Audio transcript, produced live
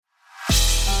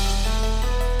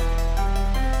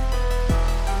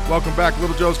Welcome back,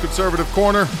 Little Joe's Conservative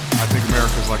Corner. I think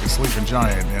America's like a sleeping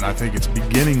giant, and I think it's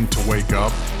beginning to wake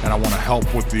up, and I want to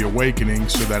help with the awakening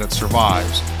so that it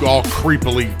survives. All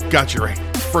creepily got your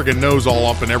friggin' nose all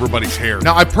up in everybody's hair.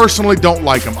 Now, I personally don't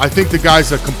like him. I think the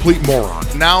guy's a complete moron.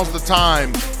 Now's the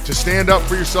time to stand up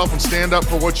for yourself and stand up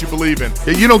for what you believe in.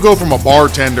 You don't go from a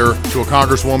bartender to a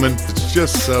congresswoman. It's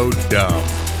just so dumb.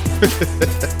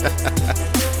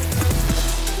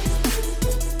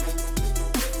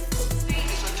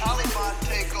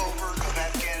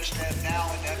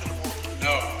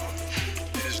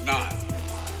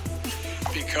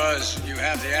 Because you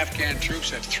have the Afghan troops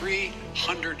have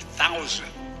 300,000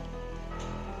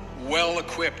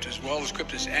 well-equipped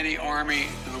as any army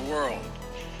in the world,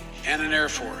 and an air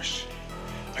force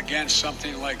against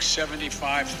something like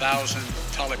 75,000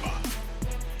 Taliban.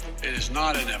 It is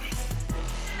not inevitable.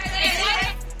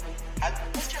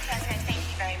 Mr. President, thank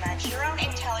you very much. Your own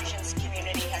intelligence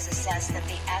community has assessed that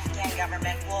the Afghan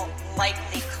government will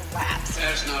likely collapse.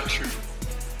 That is not true.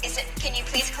 Can you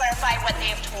please clarify what they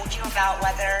have told you about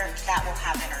whether that will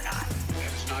happen or not?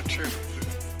 That is not true.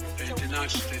 They did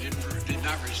not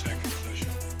reach that conclusion.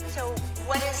 So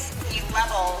what is the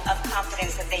level of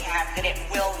confidence that they have that it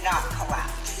will not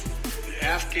collapse? The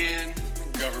Afghan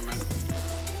government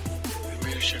and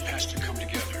leadership has to come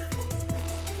together.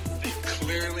 They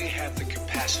clearly have the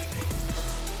capacity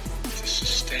to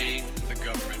sustain the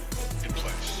government in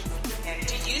place. And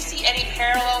do you see any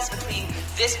parallels between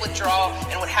this withdrawal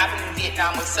and what happened in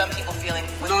Vietnam with some people feeling...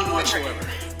 None whatsoever.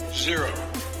 Zero.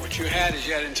 What you had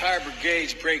entire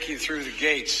brigades breaking through the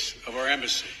gates of our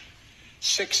embassy.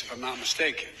 6, if I'm not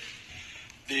mistaken.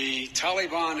 The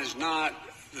Taliban is not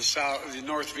the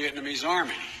North Vietnamese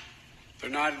army. They're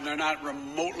not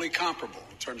remotely comparable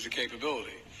in terms of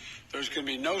capability. There's going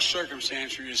to be no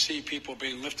circumstance where you see people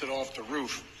being lifted off the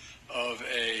roof of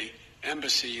a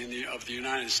embassy of the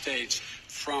United States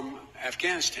from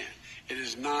Afghanistan. It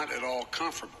is not at all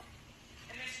comparable.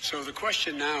 So the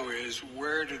question now is,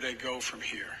 where do they go from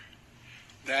here?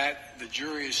 That the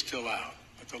jury is still out.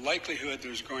 But the likelihood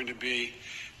there's going to be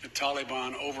the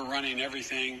Taliban overrunning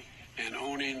everything and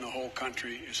owning the whole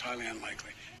country is highly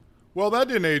unlikely. Well, that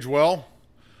didn't age well.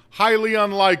 Highly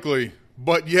unlikely,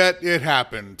 but yet it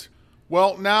happened.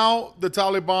 Well, now the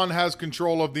Taliban has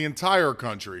control of the entire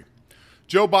country.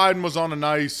 Joe Biden was on a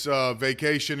nice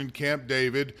vacation in Camp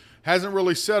David. Hasn't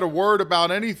really said a word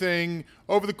about anything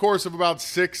over the course of about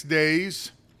 6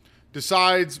 days.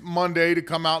 Decides Monday to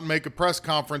come out and make a press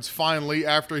conference finally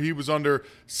after he was under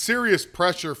serious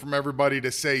pressure from everybody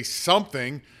to say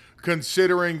something,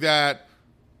 considering that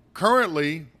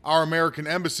currently our American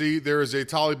embassy, there is a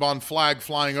Taliban flag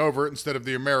flying over it instead of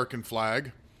the American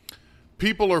flag.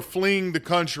 People are fleeing the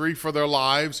country for their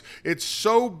lives. It's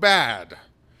so bad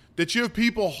that you have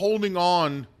people holding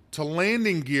on to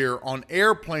landing gear on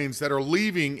airplanes that are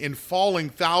leaving and falling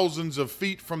thousands of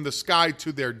feet from the sky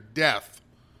to their death.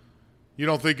 You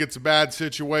don't think it's a bad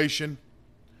situation?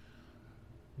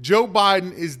 Joe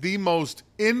Biden is the most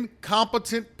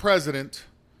incompetent president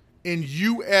in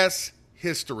U.S.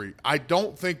 history. I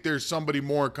don't think there's somebody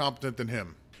more incompetent than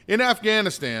him. In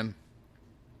Afghanistan,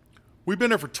 we've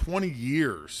been there for 20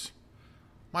 years.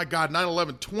 My God,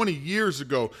 9/11, 20 years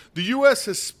ago. The U.S.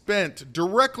 has spent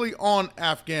directly on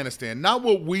Afghanistan, not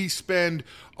what we spend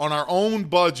on our own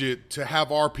budget to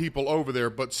have our people over there,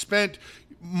 but spent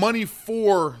money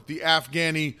for the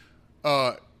Afghani,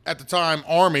 at the time,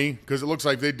 army, because it looks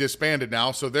like they disbanded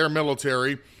now, so their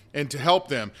military, and to help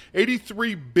them.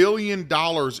 $83 billion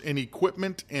in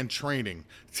equipment and training.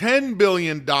 $10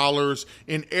 billion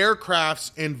in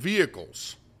aircrafts and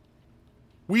vehicles.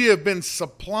 We have been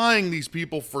supplying these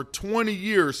people for 20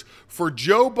 years. For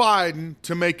Joe Biden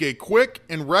to make a quick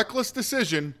and reckless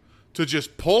decision to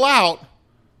just pull out,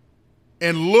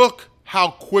 and look how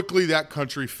quickly that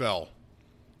country fell.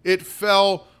 It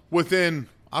fell within,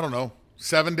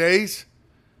 7 days.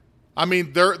 I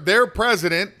mean, their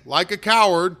president, like a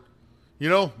coward,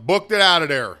 booked it out of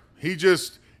there. He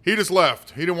just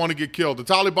left. He didn't want to get killed. The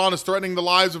Taliban is threatening the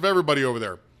lives of everybody over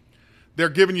there. They're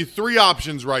giving you 3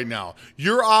 options right now.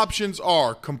 Your options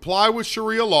are comply with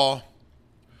Sharia law,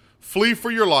 flee for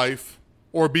your life,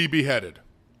 or be beheaded.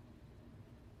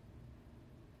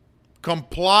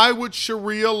 Comply with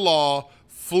Sharia law,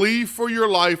 flee for your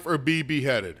life, or be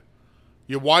beheaded.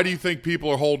 Why do you think people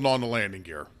are holding on to landing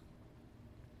gear?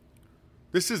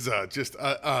 This is just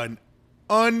an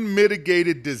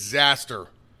unmitigated disaster,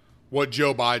 what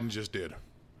Joe Biden just did.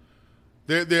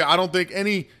 I don't think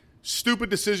any stupid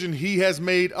decision he has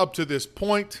made up to this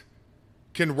point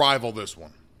can rival this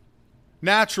one.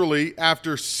 Naturally,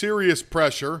 after serious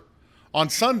pressure, on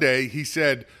Sunday he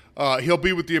said, he'll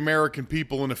be with the American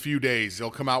people in a few days.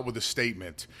 He'll come out with a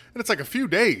statement. And it's like a few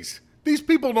days. These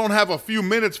people don't have a few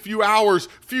minutes, few hours,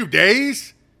 few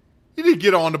days. You need to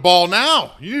get on the ball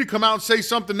now. You need to come out and say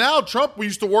something now. Trump, we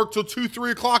used to work till 2,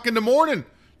 3 o'clock in the morning.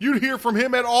 You'd hear from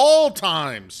him at all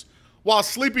times. While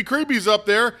Sleepy Creepy's up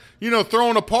there,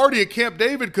 throwing a party at Camp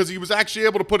David because he was actually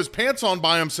able to put his pants on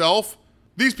by himself.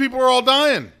 These people are all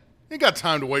dying. You ain't got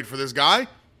time to wait for this guy.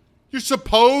 You're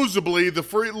supposedly the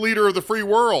free leader of the free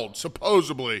world.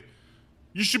 Supposedly.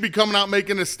 You should be coming out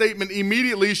making a statement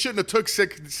immediately. You shouldn't have took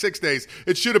six days.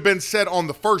 It should have been said on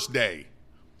the first day.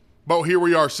 But here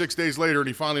we are 6 days later, and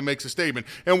he finally makes a statement.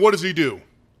 And what does he do?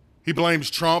 He blames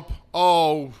Trump.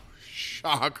 Oh,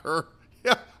 shocker.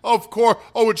 Yeah, of course.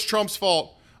 Oh, it's Trump's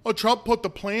fault. Oh, Trump put the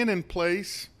plan in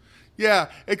place. Yeah,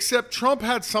 except Trump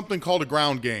had something called a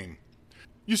ground game.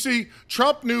 You see,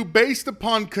 Trump knew based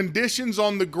upon conditions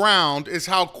on the ground is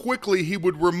how quickly he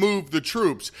would remove the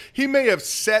troops. He may have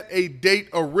set a date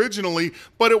originally,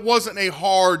 but it wasn't a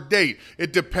hard date.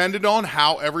 It depended on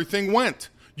how everything went.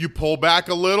 You pull back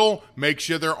a little, make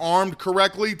sure they're armed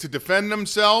correctly to defend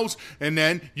themselves, and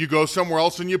then you go somewhere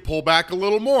else and you pull back a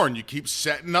little more, and you keep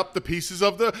setting up the pieces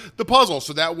of the puzzle.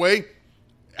 So that way,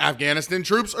 Afghanistan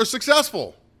troops are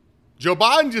successful. Joe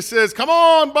Biden just says, come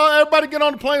on, everybody get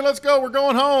on the plane, let's go, we're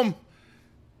going home.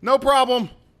 No problem.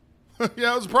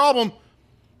 Yeah, it was a problem.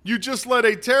 You just let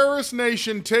a terrorist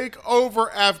nation take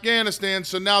over Afghanistan,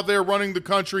 so now they're running the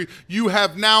country. You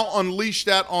have now unleashed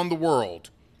that on the world.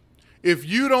 If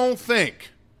you don't think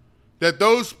that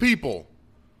those people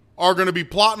are going to be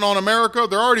plotting on America,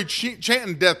 they're already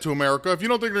chanting death to America. If you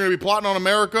don't think they're going to be plotting on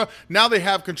America, now they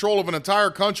have control of an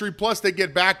entire country, plus they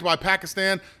get backed by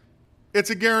Pakistan. It's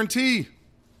a guarantee.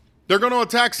 They're going to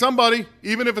attack somebody,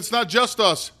 even if it's not just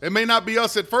us. It may not be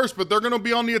us at first, but they're going to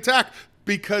be on the attack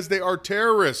because they are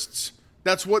terrorists.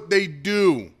 That's what they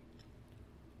do.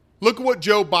 Look at what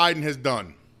Joe Biden has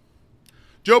done.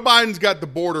 Joe Biden's got the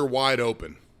border wide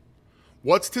open.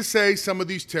 What's to say some of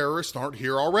these terrorists aren't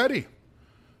here already?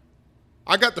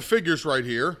 I got the figures right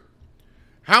here.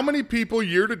 How many people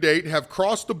year to date have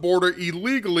crossed the border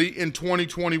illegally in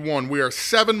 2021? We are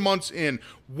 7 months in.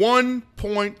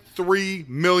 1.3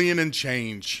 million and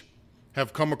change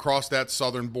have come across that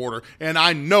southern border. And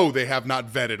I know they have not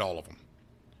vetted all of them.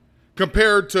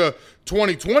 Compared to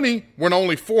 2020, when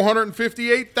only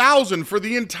 458,000 for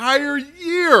the entire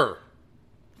year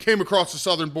came across the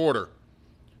southern border.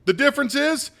 The difference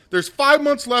is there's 5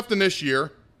 months left in this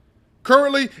year.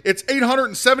 Currently, it's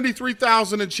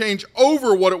 873,000 and change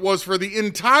over what it was for the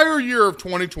entire year of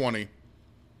 2020.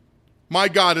 My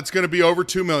God, it's going to be over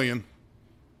 2 million.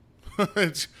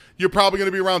 You're probably going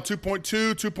to be around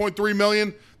 2.2, 2.3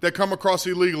 million that come across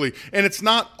illegally. And it's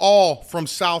not all from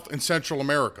South and Central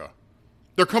America.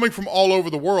 They're coming from all over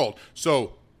the world.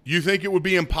 So you think it would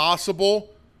be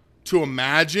impossible to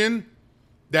imagine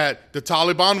that the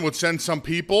Taliban would send some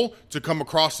people to come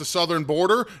across the southern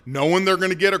border, knowing they're going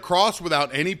to get across without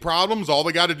any problems? All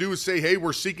they got to do is say, hey,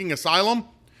 we're seeking asylum,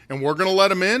 and we're going to let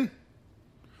them in?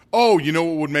 Oh, you know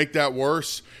what would make that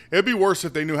worse? It'd be worse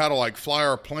if they knew how to, fly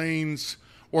our planes,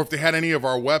 or if they had any of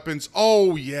our weapons.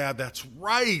 Oh, yeah, that's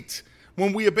right.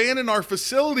 When we abandoned our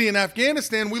facility in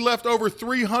Afghanistan, we left over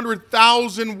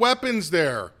 300,000 weapons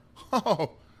there.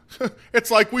 Oh,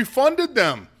 it's like we funded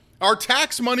them. Our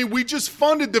tax money, we just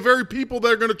funded the very people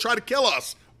that are going to try to kill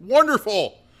us.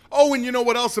 Wonderful. Oh, and you know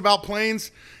what else about planes?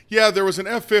 Yeah, there was an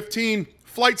F-15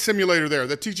 flight simulator there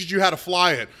that teaches you how to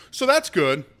fly it. So that's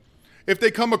good. If they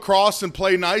come across and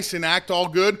play nice and act all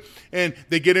good, and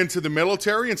they get into the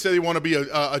military and say they want to be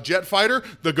a jet fighter,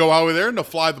 they'll go out there and they'll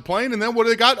fly the plane. And then what do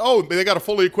they got? Oh, they got a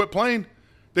fully equipped plane.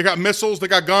 They got missiles. They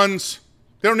got guns.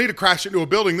 They don't need to crash into a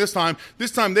building this time. This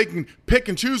time they can pick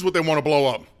and choose what they want to blow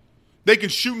up. They can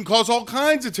shoot and cause all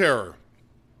kinds of terror.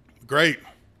 Great.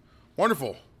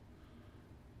 Wonderful.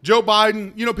 Joe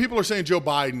Biden, people are saying Joe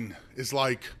Biden is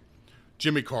like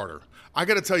Jimmy Carter. I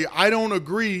got to tell you, I don't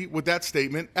agree with that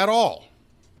statement at all.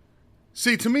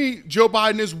 See, to me, Joe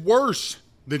Biden is worse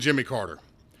than Jimmy Carter.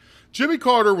 Jimmy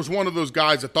Carter was one of those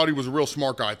guys that thought he was a real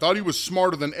smart guy, thought he was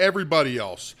smarter than everybody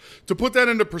else. To put that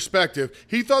into perspective,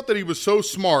 he thought that he was so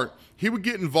smart, he would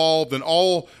get involved in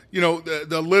all,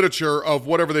 the literature of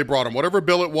whatever they brought him. Whatever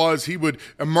bill it was, he would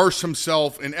immerse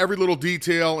himself in every little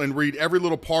detail and read every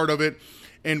little part of it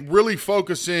and really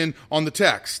focus in on the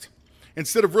text,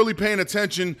 instead of really paying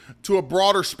attention to a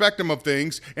broader spectrum of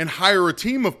things and hire a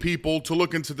team of people to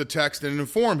look into the text and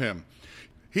inform him.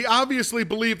 He obviously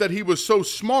believed that he was so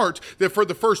smart that for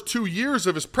the first 2 years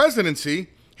of his presidency,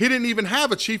 he didn't even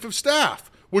have a chief of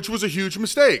staff, which was a huge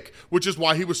mistake, which is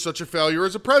why he was such a failure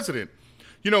as a president.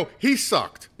 He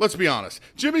sucked. Let's be honest.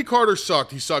 Jimmy Carter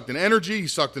sucked. He sucked in energy. He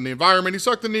sucked in the environment. He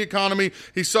sucked in the economy.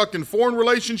 He sucked in foreign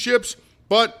relationships.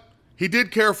 But he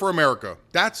did care for America.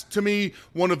 That's, to me,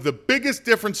 one of the biggest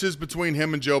differences between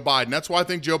him and Joe Biden. That's why I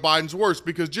think Joe Biden's worse,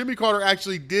 because Jimmy Carter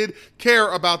actually did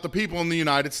care about the people in the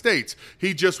United States.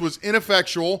 He just was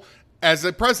ineffectual as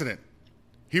a president.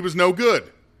 He was no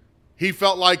good. He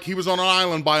felt like he was on an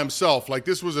island by himself, like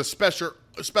this was a special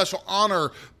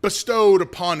honor bestowed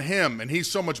upon him, and he's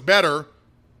so much better,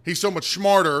 he's so much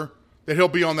smarter that he'll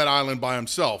be on that island by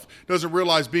himself. Doesn't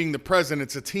realize being the president,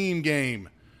 it's a team game.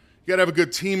 You got to have a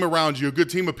good team around you, a good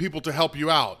team of people to help you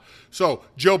out. So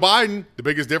Joe Biden, the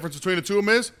biggest difference between the two of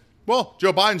them is, well,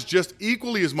 Joe Biden's just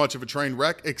equally as much of a train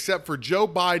wreck, except for Joe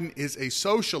Biden is a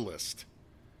socialist.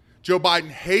 Joe Biden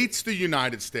hates the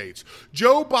United States.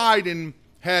 Joe Biden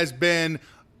has been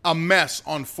a mess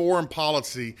on foreign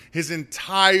policy his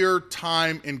entire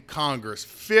time in Congress.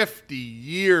 50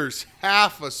 years,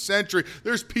 half a century.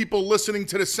 There's people listening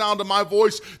to the sound of my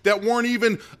voice that weren't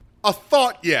even a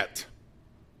thought yet.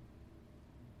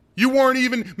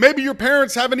 Maybe your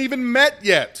parents haven't even met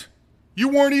yet. You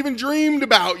weren't even dreamed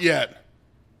about yet.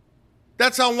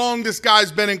 That's how long this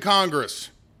guy's been in Congress.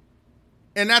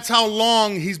 And that's how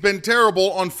long he's been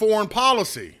terrible on foreign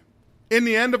policy. In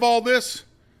the end of all this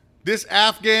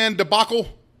Afghan debacle,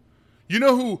 you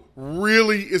know who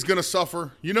really is going to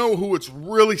suffer? You know who it's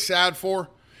really sad for?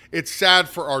 It's sad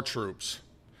for our troops.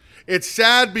 It's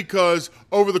sad because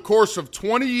over the course of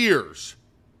 20 years,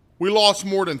 we lost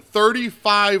more than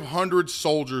 3,500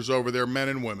 soldiers over there, men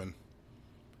and women.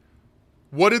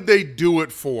 What did they do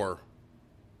it for?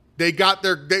 They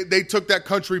took that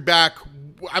country back.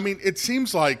 I mean, it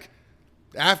seems like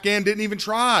the Afghan didn't even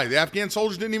try. The Afghan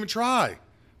soldiers didn't even try.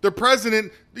 The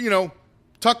president,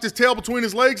 tucked his tail between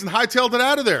his legs and hightailed it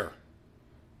out of there.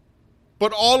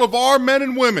 But all of our men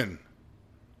and women,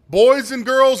 boys and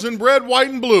girls in red, white,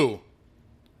 and blue,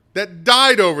 that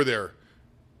died over there,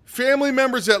 family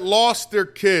members that lost their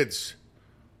kids,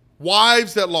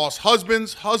 wives that lost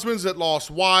husbands, husbands that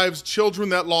lost wives, children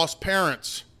that lost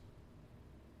parents,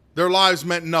 their lives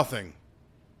meant nothing.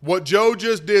 What Joe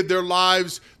just did, their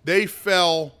lives, they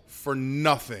fell for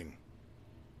nothing.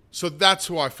 So that's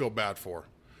who I feel bad for.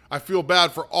 I feel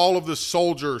bad for all of the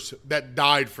soldiers that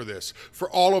died for this,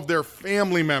 for all of their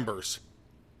family members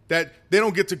that they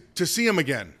don't get to see them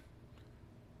again.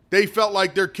 They felt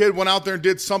like their kid went out there and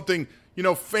did something,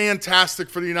 fantastic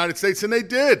for the United States, and they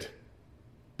did.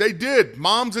 They did.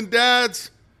 Moms and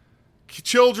dads,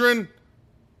 children,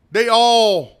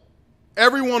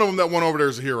 every one of them that went over there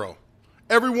is a hero.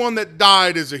 Everyone that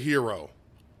died is a hero.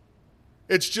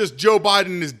 It's just Joe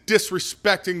Biden is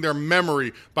disrespecting their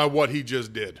memory by what he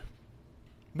just did.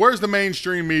 Where's the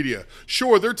mainstream media?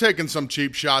 Sure, they're taking some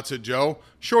cheap shots at Joe.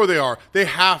 Sure they are. They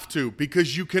have to,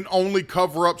 because you can only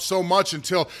cover up so much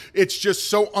until it's just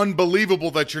so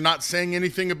unbelievable that you're not saying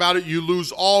anything about it. You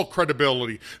lose all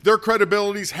credibility. Their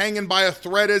credibility's hanging by a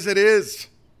thread as it is.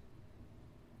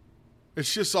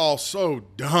 It's just all so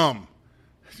dumb.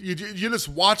 You just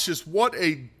watch this. What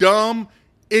a dumb,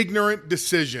 ignorant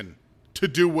decision to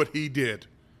do what he did.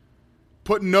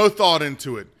 Put no thought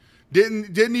into it.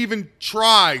 Didn't even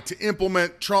try to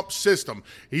implement Trump's system.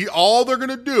 All they're going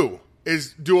to do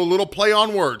is do a little play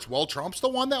on words. Well, Trump's the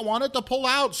one that wanted to pull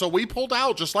out, so we pulled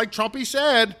out, just like Trumpy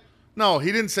said. No,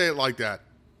 he didn't say it like that.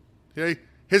 Okay?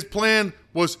 His plan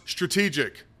was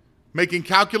strategic, making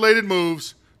calculated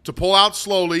moves to pull out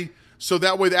slowly so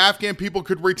that way the Afghan people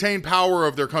could retain power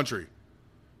of their country.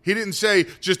 He didn't say,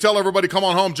 just tell everybody, come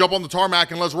on home, jump on the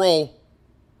tarmac, and let's roll.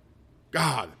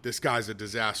 God, this guy's a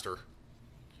disaster.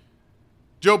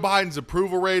 Joe Biden's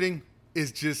approval rating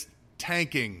is just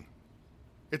tanking.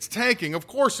 It's tanking. Of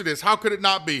course it is. How could it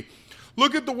not be?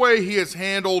 Look at the way he has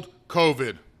handled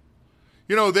COVID.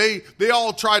 They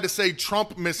all try to say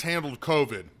Trump mishandled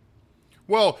COVID.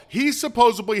 Well, he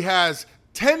supposedly has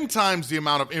 10 times the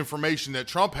amount of information that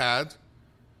Trump had,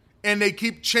 and they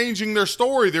keep changing their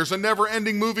story. There's a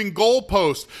never-ending moving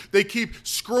goalpost. They keep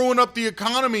screwing up the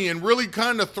economy and really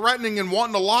kind of threatening and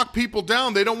wanting to lock people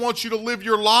down. They don't want you to live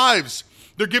your lives.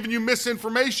 They're giving you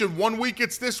misinformation. One week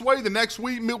it's this way, the next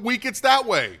week it's that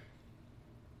way.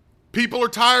 People are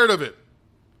tired of it.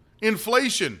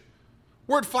 Inflation.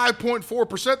 We're at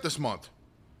 5.4% this month.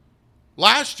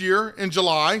 Last year, in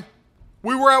July,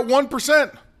 we were at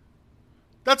 1%.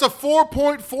 That's a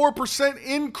 4.4%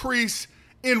 increase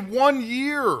in 1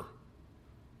 year.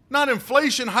 Not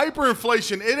inflation,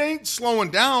 hyperinflation. It ain't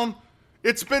slowing down.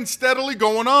 It's been steadily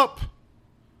going up.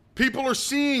 People are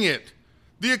seeing it.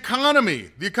 The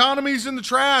economy's in the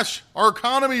trash. Our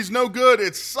economy's no good.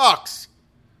 It sucks.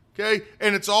 Okay?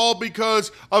 And it's all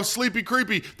because of Sleepy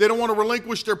Creepy. They don't want to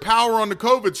relinquish their power on the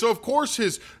COVID. So, of course,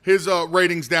 his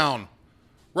rating's down.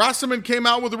 Rasmussen came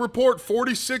out with a report.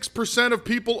 46% of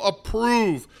people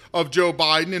approve of Joe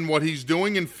Biden and what he's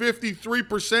doing, and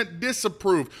 53%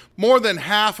 disapprove. More than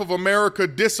half of America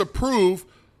disapprove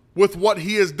with what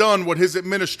he has done, what his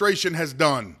administration has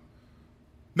done.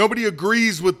 Nobody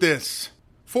agrees with this.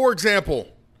 For example,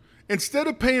 instead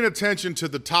of paying attention to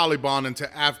the Taliban and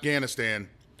to Afghanistan,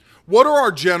 what are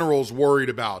our generals worried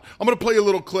about? I'm going to play a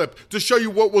little clip to show you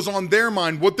what was on their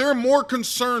mind, what they're more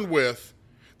concerned with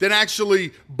than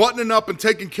actually buttoning up and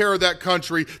taking care of that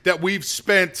country that we've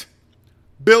spent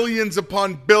billions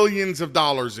upon billions of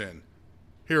dollars in.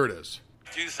 Here it is.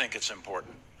 I do think it's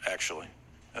important, actually,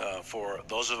 for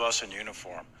those of us in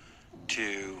uniform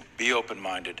to be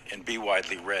open-minded and be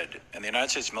widely read. And the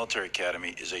United States Military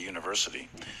Academy is a university.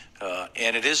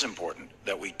 And it is important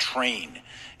that we train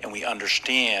and we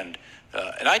understand.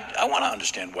 And I want to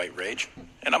understand white rage.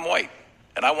 And I'm white.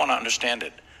 And I want to understand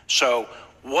it. So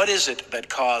what is it that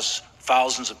caused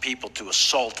thousands of people to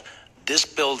assault this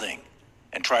building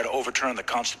and try to overturn the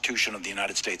Constitution of the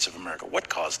United States of America? What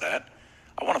caused that?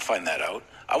 I want to find that out.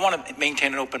 I want to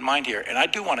maintain an open mind here, and I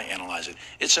do want to analyze it.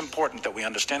 It's important that we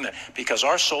understand that because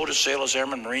our soldiers, sailors,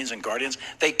 airmen, Marines, and Guardians,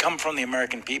 they come from the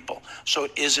American people. So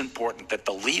it is important that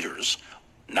the leaders,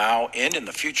 now and in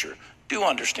the future, do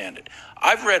understand it.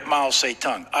 I've read Mao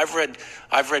Zedong. I've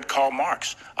read Karl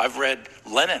Marx. I've read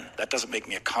Lenin. That doesn't make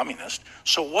me a communist.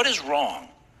 So what is wrong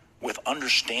with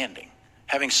understanding,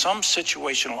 having some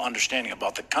situational understanding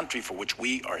about the country for which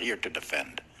we are here to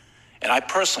defend? And I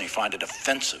personally find it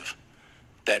offensive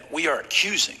that we are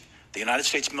accusing the United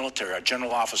States military, our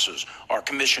general officers, our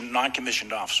commissioned,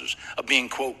 non-commissioned officers of being,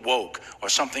 quote, woke or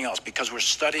something else because we're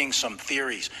studying some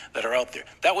theories that are out there.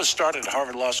 That was started at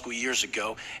Harvard Law School years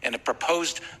ago, and it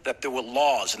proposed that there were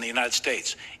laws in the United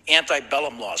States,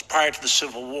 antebellum laws prior to the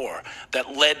Civil War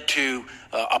that led to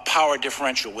a power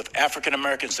differential with African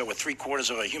Americans that were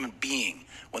 3/4 of a human being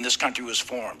when this country was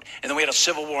formed. And then we had a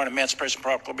Civil War and Emancipation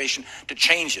Proclamation to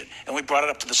change it. And we brought it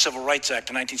up to the Civil Rights Act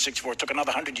in 1964. It took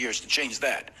another 100 years to change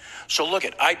that. So look,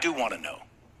 I do want to know.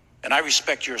 And I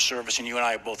respect your service, and you and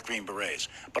I are both Green Berets.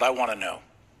 But I want to know.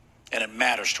 And it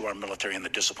matters to our military and the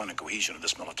discipline and cohesion of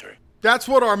this military. That's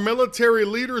what our military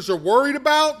leaders are worried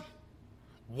about?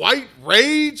 White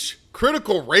rage?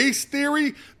 Critical race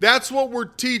theory? That's what we're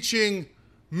teaching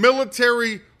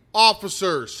military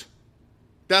officers.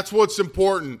 That's what's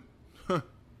important.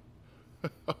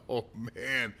 Oh,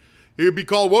 man. He'd be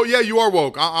called woke. Yeah, you are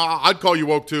woke. I'd call you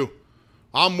woke, too.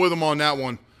 I'm with him on that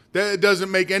one. That doesn't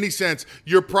make any sense.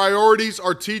 Your priorities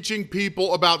are teaching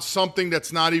people about something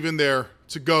that's not even there.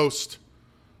 It's a ghost.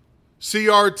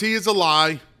 CRT is a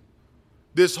lie.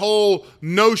 This whole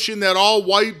notion that all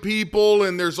white people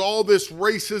and there's all this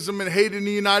racism and hate in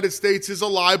the United States is a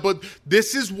lie, but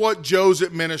this is what Joe's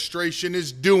administration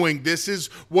is doing. This is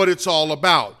what it's all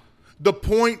about. The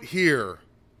point here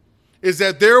is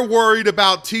that they're worried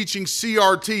about teaching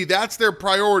CRT. That's their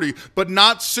priority, but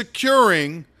not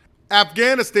securing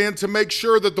Afghanistan to make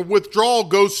sure that the withdrawal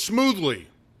goes smoothly,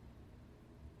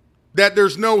 that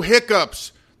there's no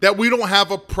hiccups, that we don't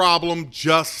have a problem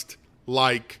just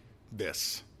like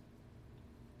this.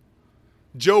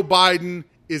 Joe Biden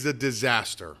is a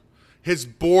disaster. His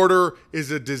border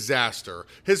is a disaster.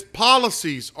 His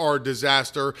policies are a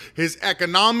disaster. His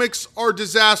economics are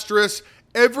disastrous.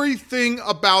 Everything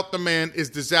about the man is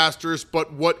disastrous,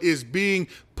 but what is being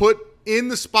put in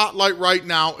the spotlight right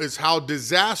now is how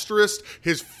disastrous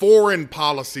his foreign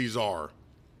policies are.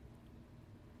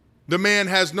 The man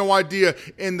has no idea.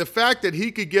 And the fact that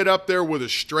he could get up there with a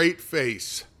straight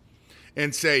face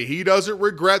and say he doesn't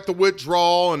regret the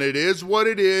withdrawal and it is what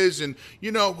it is. And,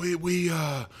 you know,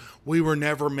 we were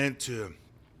never meant to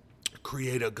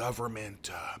create a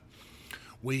government.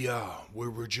 We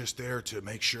were just there to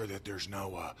make sure that there's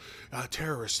no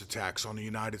terrorist attacks on the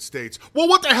United States. Well,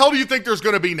 what the hell do you think there's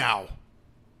going to be now?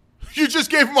 You just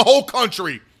gave them a whole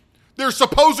country. Their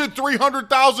supposed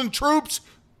 300,000 troops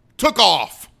took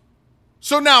off.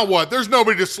 So now what? There's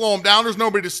nobody to slow them down. There's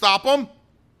nobody to stop them.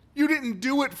 You didn't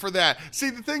do it for that. See,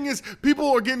 the thing is, people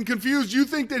are getting confused. You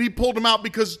think that he pulled him out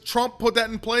because Trump put that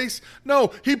in place?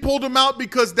 No, he pulled him out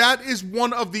because that is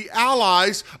one of the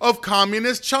allies of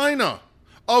communist China,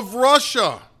 of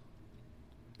Russia.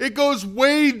 It goes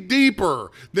way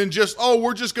deeper than just,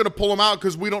 we're just going to pull him out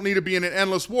because we don't need to be in an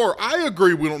endless war. I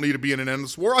agree we don't need to be in an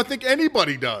endless war. I think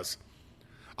anybody does.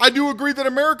 I do agree that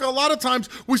America, a lot of times,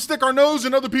 we stick our nose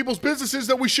in other people's businesses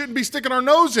that we shouldn't be sticking our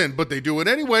nose in, but they do it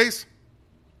anyways.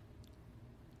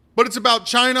 But it's about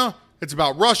China It's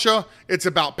about Russia. It's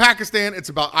about Pakistan. It's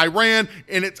about Iran.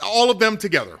 And it's all of them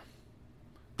together.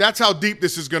 That's how deep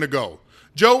this is going to go.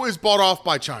 Joe is bought off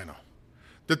by China.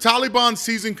 The Taliban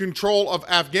seizing control of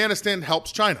Afghanistan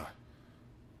helps China.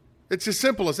 It's as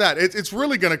simple as that. It's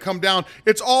really going to come down.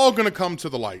 It's all going to come to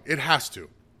the light. It has to.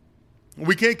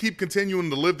 We can't keep continuing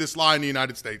to live this lie in the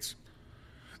United States.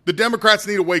 The Democrats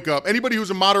need to wake up. Anybody who's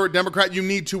a moderate Democrat, you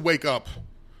need to wake up.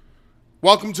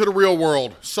 Welcome to the real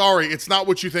world. Sorry, it's not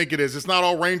what you think it is. It's not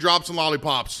all raindrops and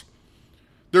lollipops.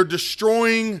 They're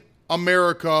destroying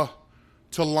America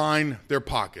to line their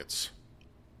pockets.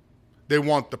 They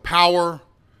want the power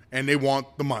and they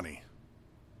want the money.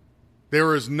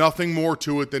 There is nothing more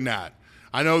to it than that.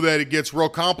 I know that it gets real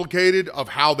complicated of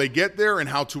how they get there and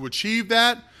how to achieve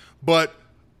that, but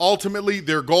ultimately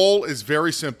their goal is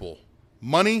very simple.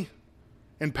 Money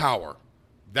and power.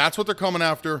 That's what they're coming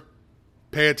after.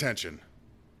 Pay attention.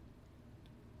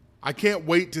 I can't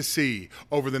wait to see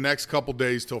over the next couple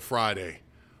days till Friday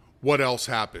what else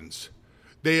happens.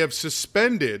 They have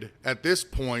suspended, at this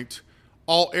point,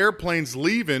 all airplanes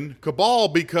leaving Kabul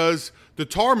because the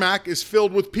tarmac is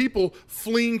filled with people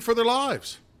fleeing for their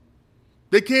lives.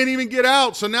 They can't even get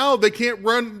out, so now they can't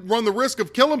run the risk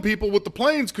of killing people with the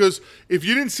planes, because if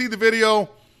you didn't see the video,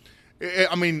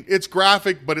 I mean, it's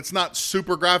graphic, but it's not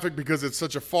super graphic because it's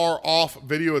such a far off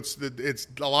video. It's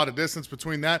a lot of distance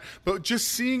between that. But just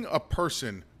seeing a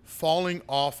person falling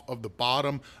off of the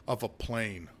bottom of a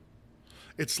plane,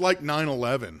 it's like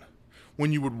 9/11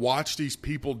 when you would watch these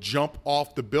people jump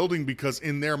off the building, because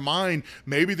in their mind,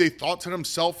 maybe they thought to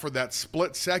themselves for that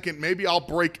split second, maybe I'll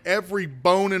break every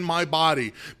bone in my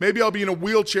body. Maybe I'll be in a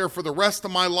wheelchair for the rest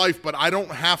of my life, but I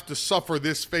don't have to suffer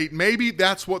this fate. Maybe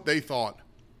that's what they thought.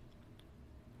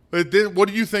 What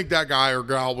do you think that guy or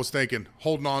girl was thinking,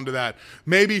 holding on to that?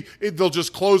 Maybe they'll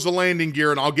just close the landing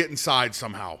gear and I'll get inside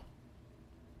somehow.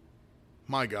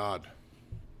 My God.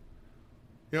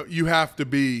 You know, you have to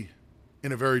be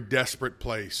in a very desperate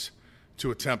place to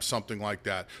attempt something like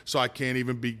that. So I can't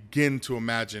even begin to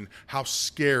imagine how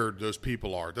scared those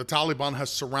people are. The Taliban has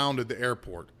surrounded the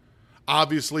airport.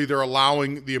 Obviously, they're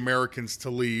allowing the Americans to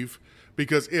leave,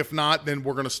 because if not, then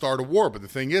we're going to start a war. But the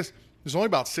thing is, there's only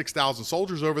about 6,000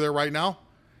 soldiers over there right now.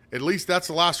 At least that's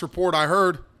the last report I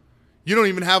heard. You don't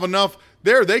even have enough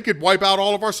there. They could wipe out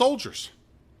all of our soldiers.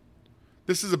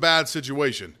 This is a bad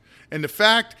situation. And the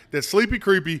fact that Sleepy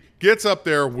Creepy gets up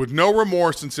there with no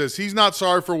remorse and says he's not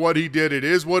sorry for what he did, it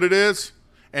is what it is,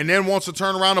 and then wants to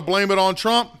turn around and blame it on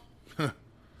Trump,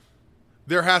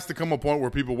 there has to come a point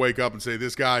where people wake up and say,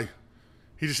 this guy,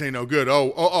 he just ain't no good.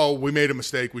 Oh, we made a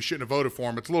mistake. We shouldn't have voted for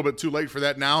him. It's a little bit too late for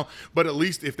that now, but at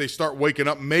least if they start waking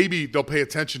up, maybe they'll pay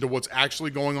attention to what's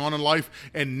actually going on in life,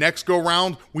 and next go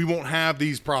round, we won't have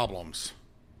these problems.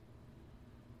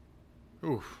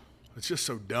 Oof, it's just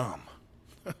so dumb.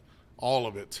 All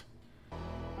of it.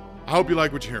 I hope you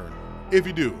like what you're hearing. If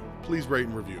you do, please rate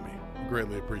and review me. I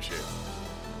greatly appreciate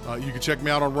it. You can check me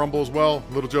out on Rumble as well.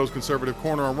 Little Joe's Conservative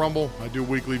Corner on Rumble. I do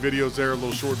weekly videos there,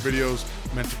 little short videos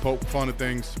meant to poke fun at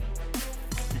things.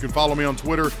 You can follow me on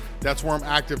Twitter. That's where I'm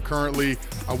active currently.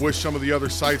 I wish some of the other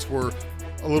sites were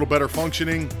a little better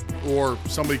functioning, or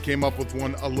somebody came up with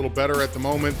one a little better at the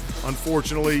moment.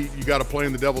 Unfortunately, you got to play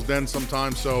in the devil's den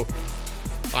sometimes, so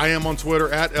I am on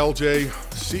Twitter at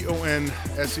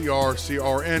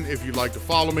LJCONSERCRN if you'd like to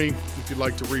follow me. If you'd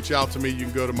like to reach out to me, you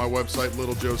can go to my website,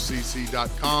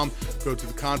 littlejoecc.com, go to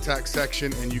the contact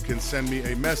section, and you can send me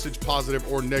a message, positive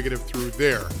or negative, through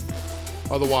there.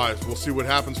 Otherwise, we'll see what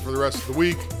happens for the rest of the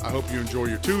week. I hope you enjoy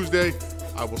your Tuesday.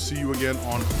 I will see you again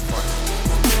on Friday.